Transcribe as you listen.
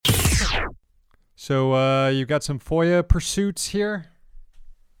So you got some FOIA pursuits here?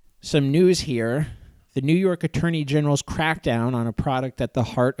 Some news here. The New York Attorney General's crackdown on a product at the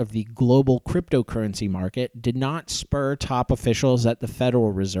heart of the global cryptocurrency market did not spur top officials at the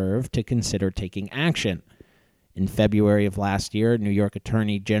Federal Reserve to consider taking action. In February of last year, New York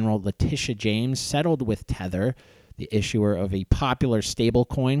Attorney General Letitia James settled with Tether, the issuer of a popular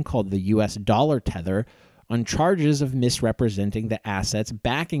stablecoin called the U.S. dollar Tether, on charges of misrepresenting the assets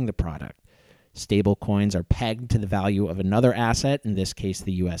backing the product. Stablecoins are pegged to the value of another asset, in this case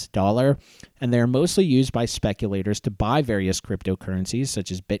the U.S. dollar, and they are mostly used by speculators to buy various cryptocurrencies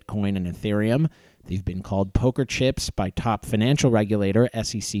such as Bitcoin and Ethereum. They've been called poker chips by top financial regulator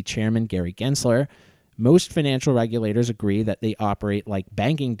SEC Chairman Gary Gensler. Most financial regulators agree that they operate like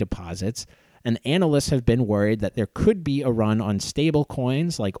banking deposits, and analysts have been worried that there could be a run on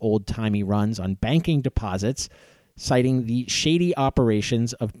stablecoins like old-timey runs on banking deposits, citing the shady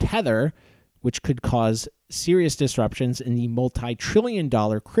operations of Tether, which could cause serious disruptions in the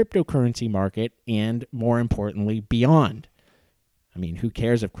multi-trillion-dollar cryptocurrency market and, more importantly, beyond. I mean, who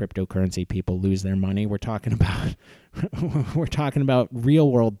cares if cryptocurrency people lose their money? We're talking about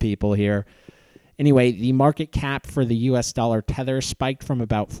real-world people here. Anyway, the market cap for the U.S. dollar Tether spiked from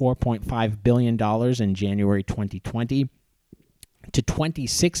about $4.5 billion in January 2020 to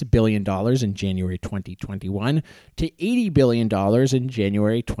 $26 billion in January 2021 to $80 billion in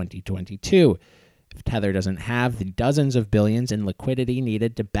January 2022. If Tether doesn't have the dozens of billions in liquidity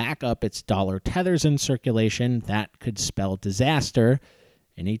needed to back up its dollar tethers in circulation, that could spell disaster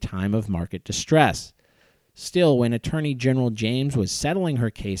in a time of market distress. Still, when Attorney General James was settling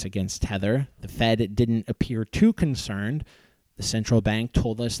her case against Tether, the Fed didn't appear too concerned. The central bank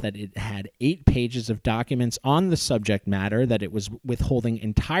told us that it had 8 pages of documents on the subject matter that it was withholding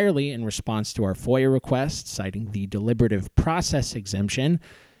entirely in response to our FOIA request, citing the deliberative process exemption.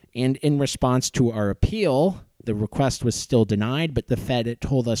 And in response to our appeal, the request was still denied, but the Fed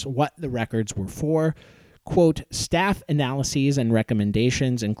told us what the records were for. Quote, staff analyses and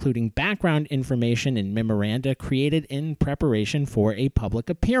recommendations, including background information and memoranda created in preparation for a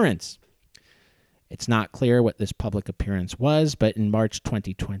public appearance. It's not clear what this public appearance was, but in March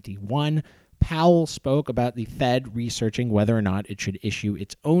 2021, Powell spoke about the Fed researching whether or not it should issue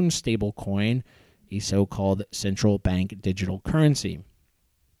its own stablecoin, a so-called central bank digital currency.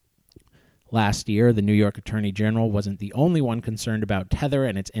 Last year, the New York Attorney General wasn't the only one concerned about Tether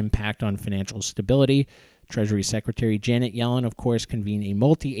and its impact on financial stability. Treasury Secretary Janet Yellen, of course, convened a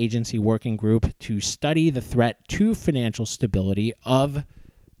multi-agency working group to study the threat to financial stability of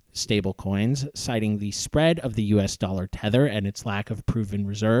stablecoins, citing the spread of the U.S. dollar Tether and its lack of proven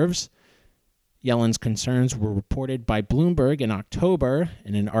reserves. Yellen's concerns were reported by Bloomberg in October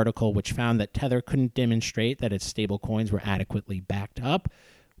in an article which found that Tether couldn't demonstrate that its stablecoins were adequately backed up.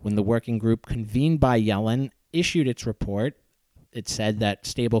 When the working group convened by Yellen issued its report, it said that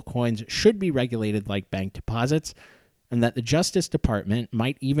stablecoins should be regulated like bank deposits and that the Justice Department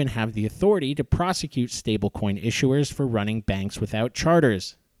might even have the authority to prosecute stablecoin issuers for running banks without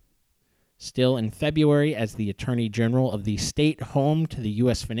charters. Still in February, as the Attorney General of the state home to the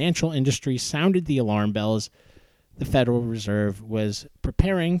U.S. financial industry sounded the alarm bells, the Federal Reserve was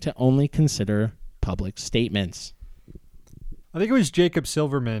preparing to only consider public statements. I think it was Jacob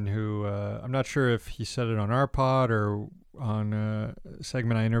Silverman who, I'm not sure if he said it on our pod or on a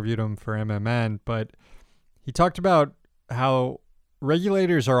segment I interviewed him for MMN, but he talked about how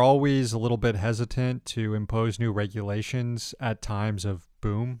regulators are always a little bit hesitant to impose new regulations at times of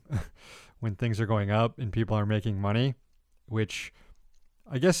boom, when things are going up and people are making money, which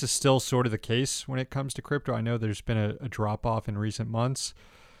I guess is still sort of the case when it comes to crypto. I know there's been a drop-off in recent months.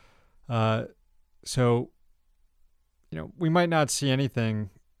 So, we might not see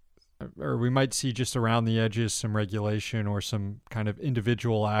anything, or we might see just around the edges some regulation or some kind of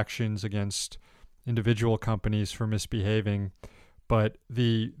individual actions against individual companies for misbehaving. But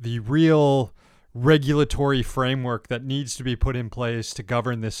the real regulatory framework that needs to be put in place to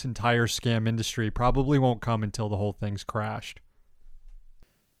govern this entire scam industry probably won't come until the whole thing's crashed.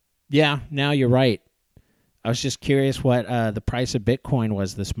 Yeah, now you're right. I was just curious what the price of Bitcoin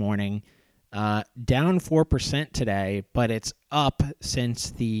was this morning. Down 4% today, but it's up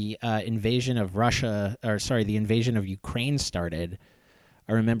since the invasion of Ukraine started.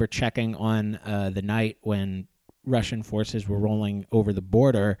 I remember checking on the night when Russian forces were rolling over the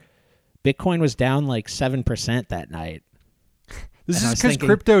border. Bitcoin was down like 7% that night. This is because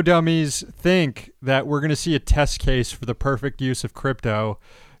crypto dummies think that we're going to see a test case for the perfect use of crypto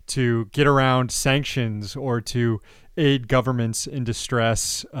to get around sanctions or to aid governments in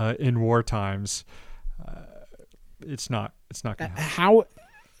distress in war times. It's not going to happen.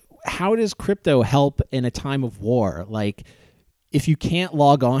 how does crypto help in a time of war? Like, if you can't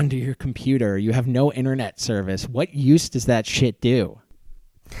log on to your computer, you have no internet service, what use does that shit do?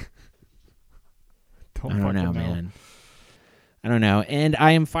 I don't know, man. I don't know. And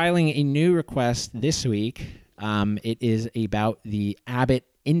I am filing a new request this week. It is about the Abbott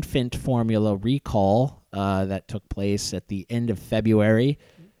infant formula recall that took place at the end of February.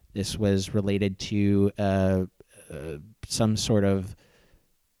 This was related to some sort of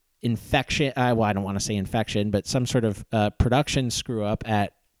infection. Well, I don't want to say infection, but some sort of production screw up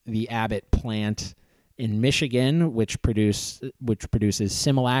at the Abbott plant in Michigan, which produces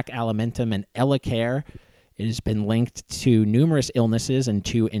Similac, Alimentum, and Elecare. It has been linked to numerous illnesses and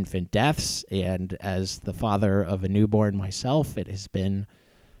 2 infant deaths. And as the father of a newborn myself, it has been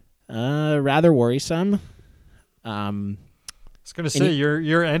rather worrisome. I was going to say,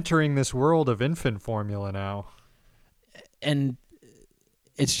 you're entering this world of infant formula now. And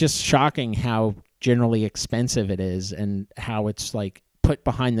it's just shocking how generally expensive it is and how it's like put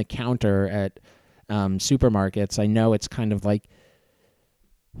behind the counter at supermarkets. I know it's kind of like,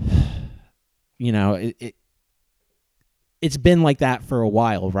 you know, it's been like that for a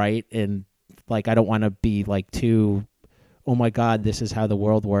while, right? And like, I don't want to be like too, oh my God, this is how the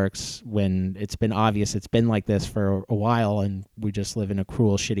world works, when it's been obvious it's been like this for a while and we just live in a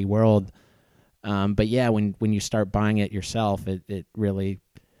cruel, shitty world. But yeah, when you start buying it yourself, it really,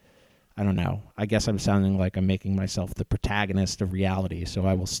 I don't know. I guess I'm sounding like I'm making myself the protagonist of reality, so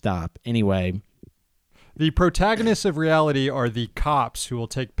I will stop. Anyway. The protagonists of reality are the cops who will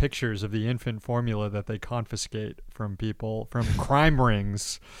take pictures of the infant formula that they confiscate from people, from crime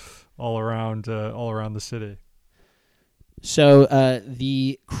rings all around the city. So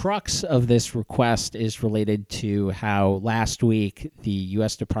the crux of this request is related to how last week the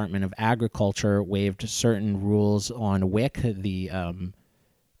U.S. Department of Agriculture waived certain rules on WIC, the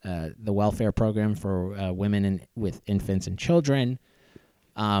welfare program for women with infants and children.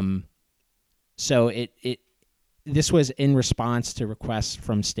 So this was in response to requests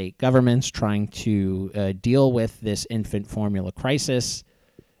from state governments trying to deal with this infant formula crisis.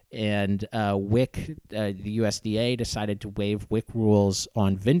 And WIC, the USDA, decided to waive WIC rules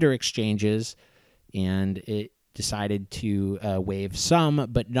on vendor exchanges, and it decided to waive some,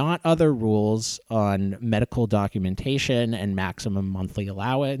 but not other rules on medical documentation and maximum monthly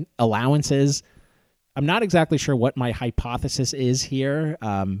allowances. I'm not exactly sure what my hypothesis is here.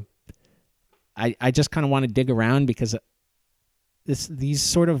 I just kind of want to dig around because these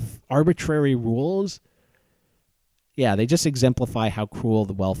sort of arbitrary rules, yeah, they just exemplify how cruel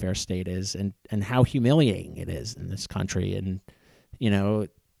the welfare state is and how humiliating it is in this country. And, you know,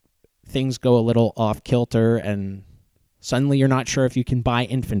 things go a little off kilter and suddenly you're not sure if you can buy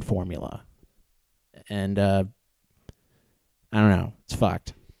infant formula. And I don't know. It's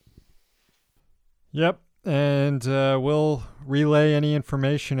fucked. Yep. And we'll relay any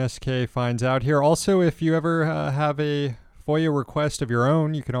information SK finds out here. Also, if you ever have a FOIA request of your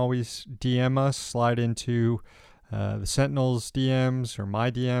own, you can always DM us, slide into the Sentinel's DMs or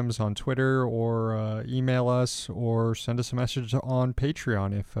my DMs on Twitter, or email us, or send us a message on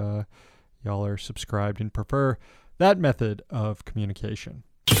Patreon if y'all are subscribed and prefer that method of communication.